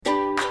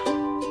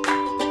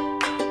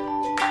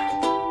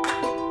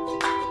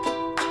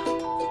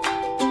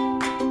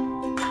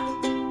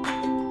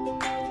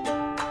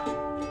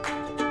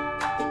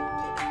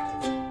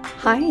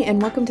Hi,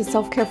 and welcome to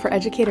Self-Care for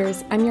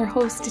Educators. I'm your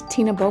host,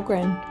 Tina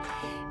Bogren.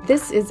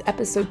 This is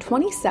episode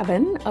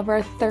 27 of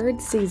our third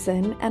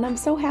season, and I'm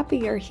so happy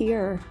you're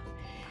here.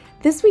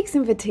 This week's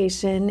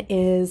invitation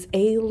is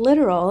a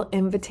literal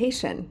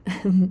invitation.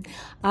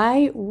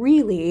 I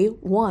really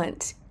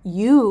want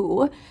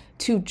you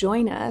to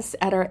join us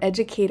at our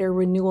Educator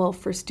Renewal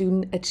for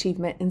Student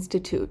Achievement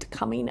Institute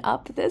coming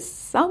up this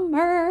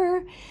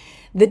summer.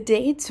 The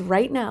dates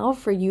right now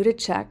for you to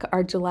check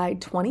are July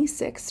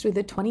 26th through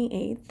the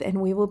 28th, and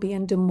we will be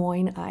in Des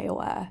Moines,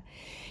 Iowa.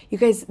 You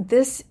guys,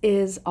 this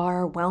is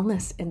our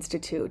Wellness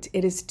Institute.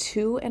 It is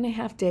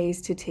 2.5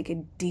 days to take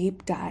a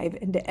deep dive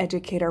into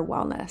educator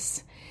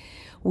wellness.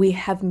 We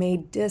have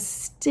made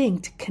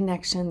distinct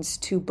connections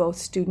to both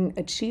student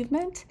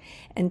achievement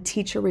and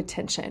teacher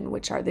retention,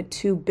 which are the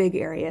two big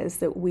areas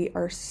that we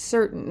are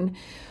certain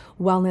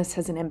wellness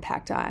has an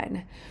impact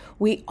on.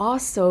 We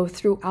also,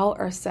 throughout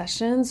our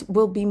sessions,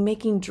 will be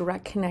making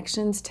direct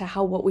connections to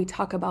how what we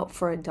talk about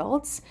for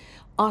adults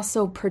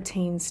also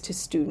pertains to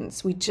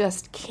students. We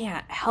just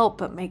can't help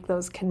but make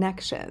those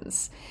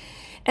connections.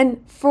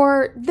 And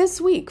for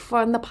this week,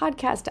 on the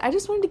podcast, I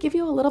just wanted to give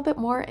you a little bit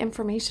more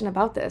information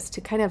about this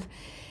to kind of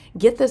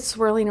get this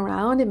swirling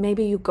around, and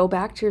maybe you go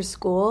back to your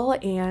school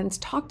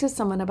and talk to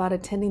someone about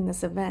attending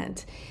this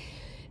event.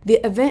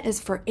 The event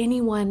is for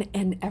anyone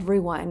and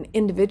everyone.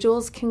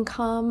 Individuals can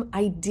come.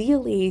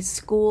 Ideally,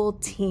 school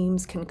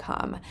teams can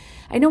come.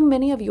 I know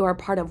many of you are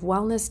part of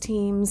wellness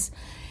teams,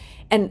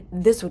 and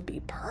this would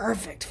be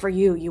perfect for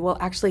you. You will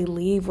actually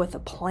leave with a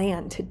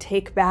plan to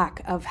take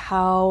back of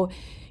how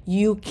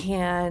you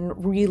can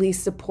really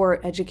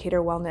support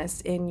educator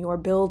wellness in your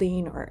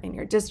building or in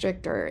your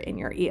district or in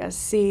your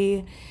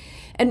ESC.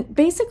 And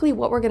basically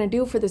what we're going to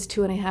do for this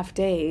 2.5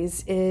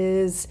 days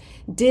is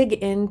dig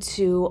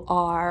into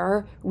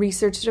our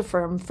Research to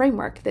Affirm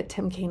framework that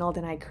Tim Kanold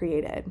and I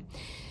created.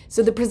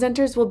 So the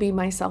presenters will be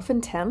myself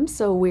and Tim.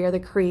 So we are the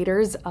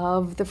creators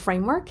of the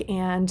framework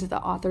and the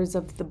authors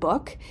of the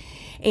book.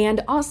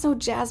 And also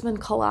Jasmine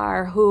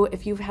Kalar, who,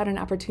 if you've had an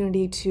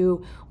opportunity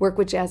to work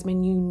with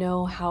Jasmine, you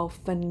know how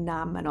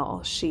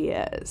phenomenal she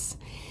is.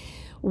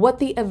 What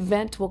the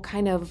event will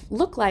kind of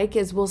look like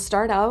is we'll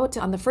start out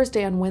on the first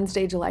day on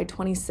Wednesday, July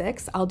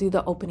 26th. I'll do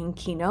the opening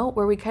keynote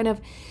where we kind of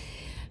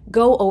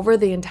go over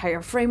the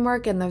entire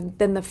framework, and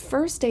then the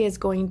first day is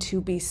going to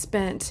be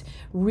spent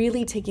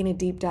really taking a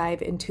deep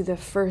dive into the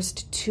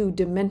first two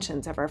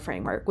dimensions of our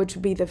framework, which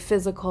would be the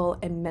physical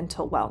and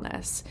mental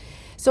wellness.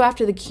 So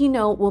after the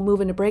keynote, we'll move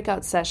into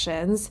breakout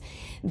sessions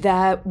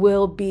that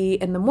will be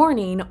in the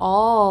morning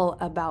all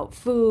about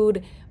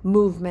food,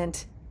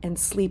 movement, and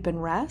sleep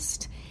and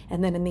rest.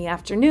 And then in the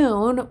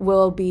afternoon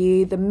will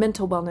be the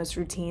mental wellness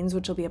routines,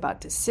 which will be about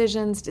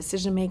decisions,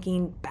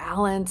 decision-making,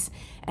 balance,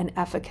 and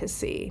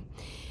efficacy.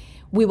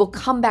 We will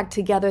come back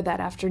together that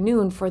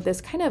afternoon for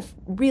this kind of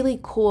really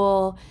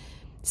cool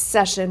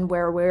session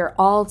where we're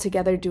all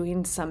together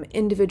doing some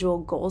individual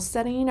goal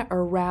setting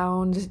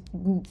around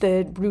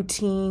the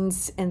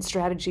routines and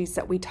strategies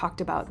that we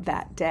talked about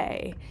that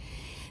day.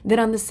 Then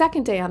on the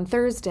second day, on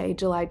Thursday,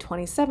 July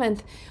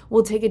 27th,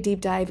 we'll take a deep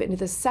dive into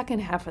the second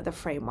half of the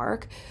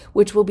framework,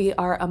 which will be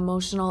our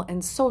emotional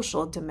and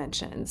social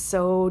dimensions.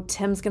 So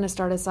Tim's going to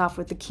start us off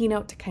with the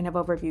keynote to kind of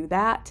overview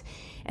that.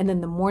 And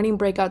then the morning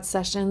breakout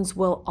sessions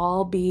will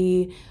all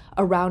be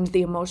around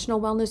the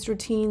emotional wellness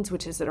routines,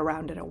 which is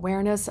around an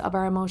awareness of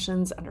our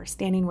emotions,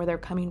 understanding where they're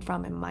coming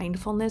from, and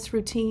mindfulness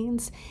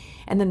routines.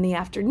 And then the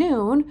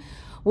afternoon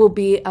will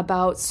be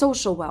about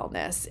social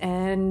wellness,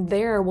 and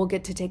there we'll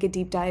get to take a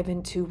deep dive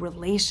into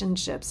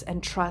relationships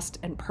and trust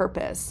and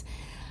purpose.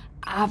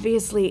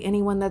 Obviously,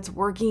 anyone that's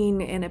working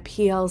in a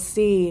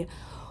PLC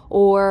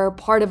or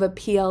part of a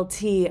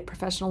PLT, a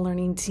professional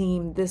learning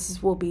team,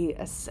 this will be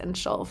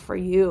essential for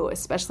you,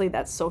 especially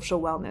that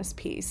social wellness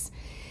piece.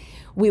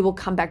 We will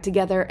come back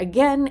together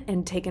again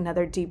and take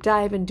another deep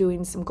dive and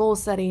doing some goal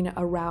setting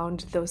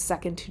around those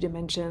second two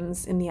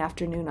dimensions in the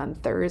afternoon on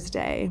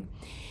Thursday.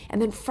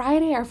 And then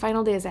Friday, our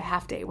final day, is a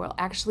half day. We'll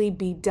actually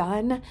be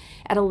done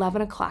at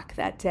 11 o'clock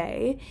that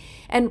day.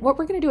 And what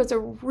we're going to do is a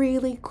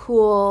really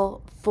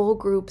cool full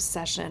group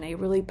session, a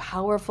really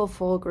powerful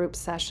full group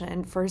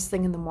session first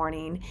thing in the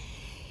morning.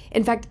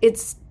 In fact,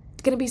 it's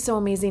going to be so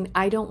amazing.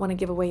 I don't want to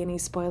give away any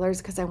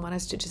spoilers because I want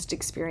us to just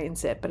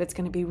experience it, but it's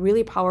going to be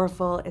really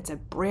powerful. It's a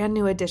brand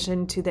new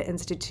addition to the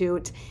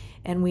Institute,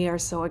 and we are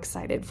so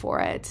excited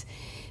for it.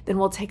 Then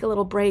we'll take a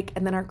little break,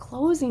 and then our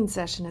closing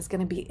session is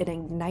going to be an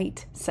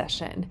Ignite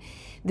session.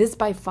 This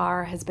by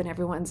far has been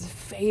everyone's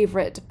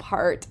favorite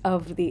part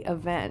of the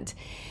event.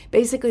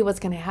 Basically, what's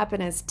going to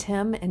happen is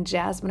Tim and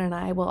Jasmine and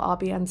I will all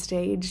be on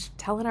stage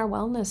telling our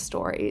wellness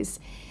stories.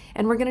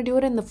 And we're going to do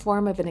it in the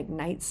form of an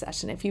Ignite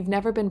session. If you've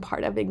never been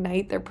part of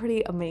Ignite, they're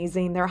pretty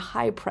amazing. They're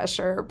high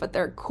pressure, but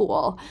they're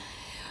cool.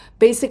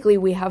 Basically,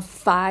 we have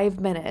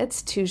 5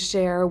 minutes to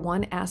share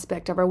one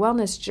aspect of our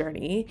wellness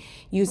journey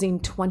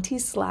using 20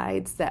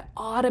 slides that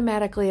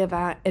automatically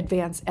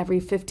advance every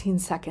 15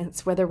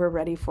 seconds, whether we're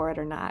ready for it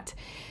or not.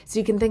 So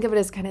you can think of it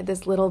as kind of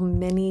this little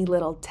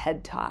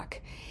TED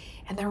Talk.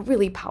 and they're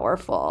really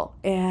powerful.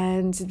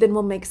 And then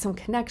we'll make some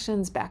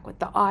connections back with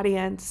the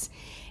audience.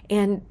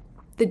 And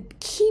the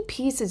key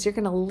piece is you're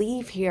going to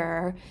leave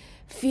here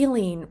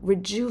feeling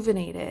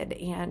rejuvenated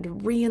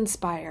and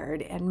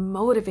re-inspired and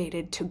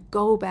motivated to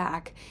go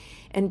back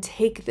and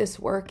take this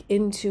work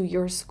into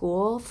your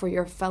school for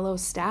your fellow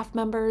staff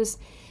members,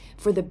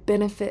 for the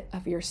benefit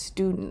of your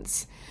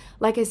students.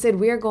 Like I said,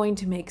 we are going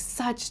to make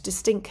such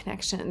distinct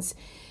connections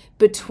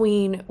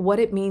between what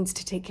it means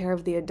to take care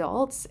of the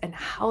adults and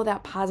how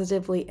that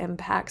positively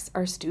impacts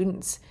our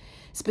students.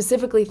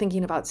 Specifically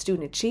thinking about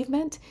student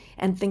achievement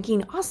and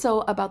thinking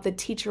also about the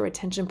teacher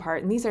retention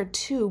part. And these are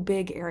two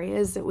big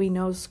areas that we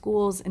know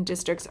schools and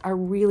districts are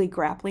really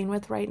grappling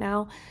with right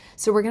now.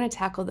 So we're going to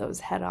tackle those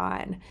head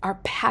on. Our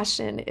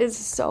passion is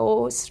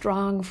so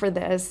strong for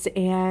this,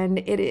 and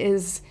it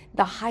is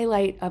the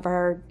highlight of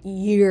our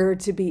year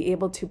to be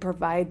able to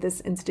provide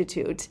this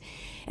institute.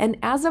 And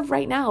as of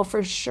right now,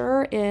 for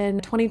sure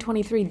in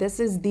 2023, this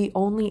is the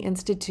only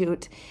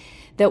institute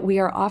that we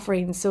are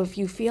offering. So if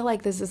you feel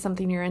like this is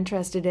something you're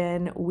interested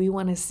in, we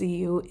want to see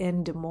you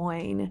in Des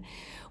Moines.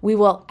 We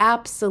will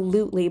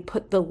absolutely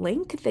put the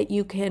link that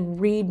you can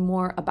read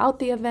more about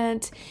the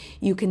event.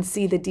 You can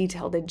see the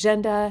detailed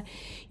agenda.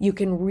 You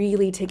can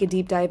really take a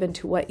deep dive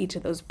into what each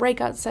of those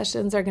breakout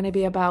sessions are going to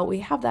be about. We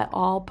have that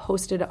all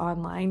posted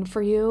online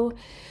for you.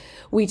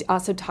 We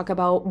also talk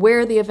about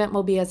where the event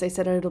will be. As I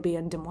said, it'll be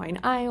in Des Moines,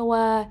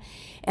 Iowa,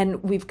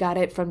 and we've got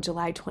it from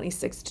July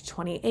 26th to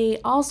 28.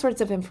 All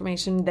sorts of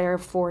information there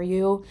for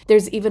you.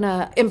 There's even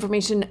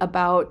information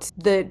about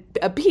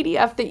a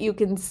PDF that you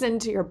can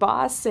send to your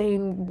boss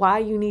saying why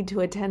you need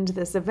to attend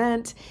this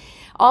event.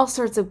 All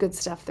sorts of good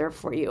stuff there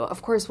for you.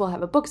 Of course, we'll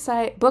have a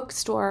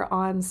bookstore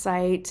on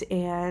site,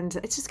 and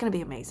it's just going to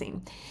be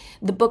amazing.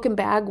 The book and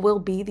bag will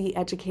be the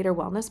Educator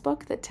Wellness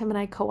book that Tim and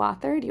I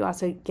co-authored. You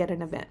also get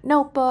an event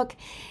notebook.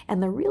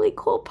 And the really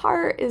cool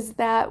part is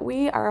that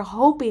we are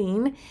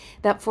hoping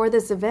that for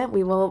this event,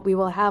 we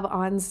will have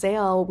on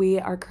sale, we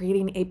are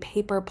creating a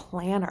paper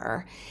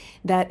planner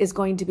that is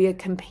going to be a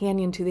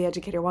companion to the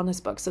Educator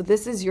Wellness book. So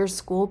this is your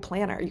school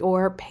planner,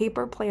 your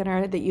paper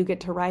planner that you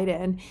get to write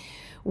in,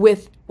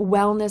 with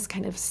wellness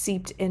kind of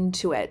seeped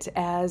into it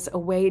as a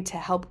way to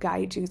help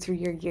guide you through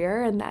your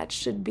year. And that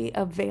should be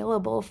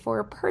available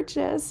for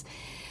purchase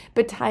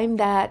by the time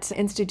that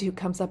institute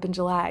comes up in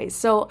July.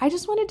 So I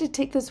just wanted to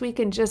take this week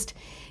and just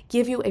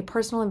give you a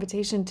personal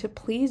invitation to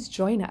please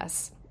join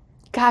us.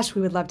 Gosh,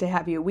 we would love to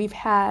have you. We've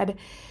had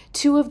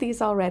 2 of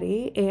these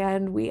already,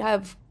 and we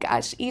have,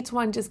 each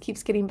one just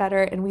keeps getting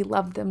better, and we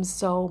love them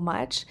so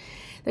much.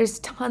 There's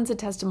tons of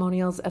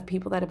testimonials of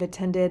people that have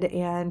attended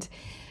and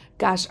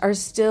are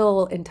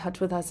still in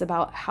touch with us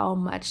about how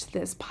much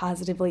this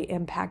positively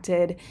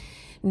impacted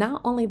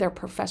not only their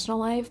professional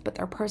life, but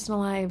their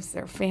personal lives,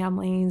 their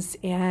families.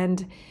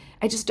 And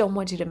I just don't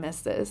want you to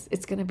miss this.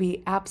 It's going to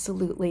be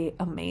absolutely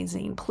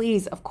amazing.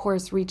 Please, of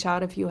course, reach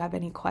out if you have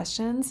any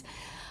questions.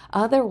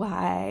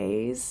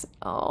 Otherwise,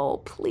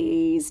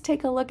 please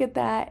take a look at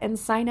that and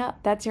sign up.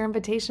 That's your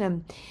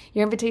invitation.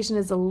 Your invitation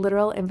is a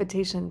literal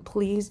invitation.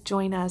 Please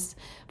join us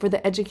for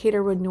the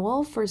Educator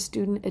Renewal for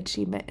Student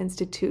Achievement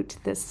Institute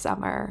this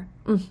summer.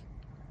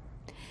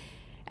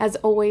 As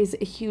always,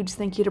 a huge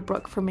thank you to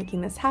Brooke for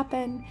making this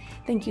happen.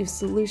 Thank you,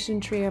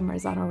 Solution Tree and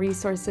Marzano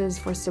Resources,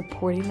 for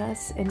supporting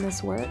us in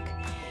this work.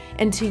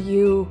 And to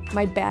you,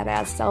 my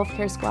badass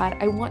self-care squad,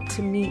 I want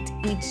to meet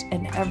each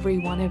and every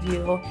one of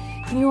you.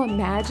 Can you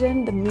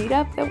imagine the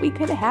meetup that we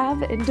could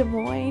have in Des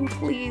Moines?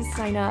 Please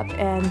sign up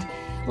and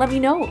let me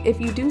know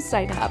if you do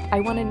sign up. I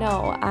want to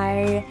know.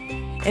 I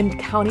am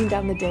counting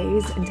down the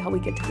days until we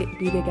get to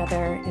be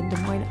together in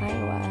Des Moines,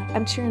 Iowa.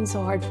 I'm cheering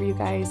so hard for you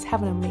guys.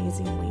 Have an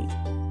amazing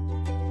week.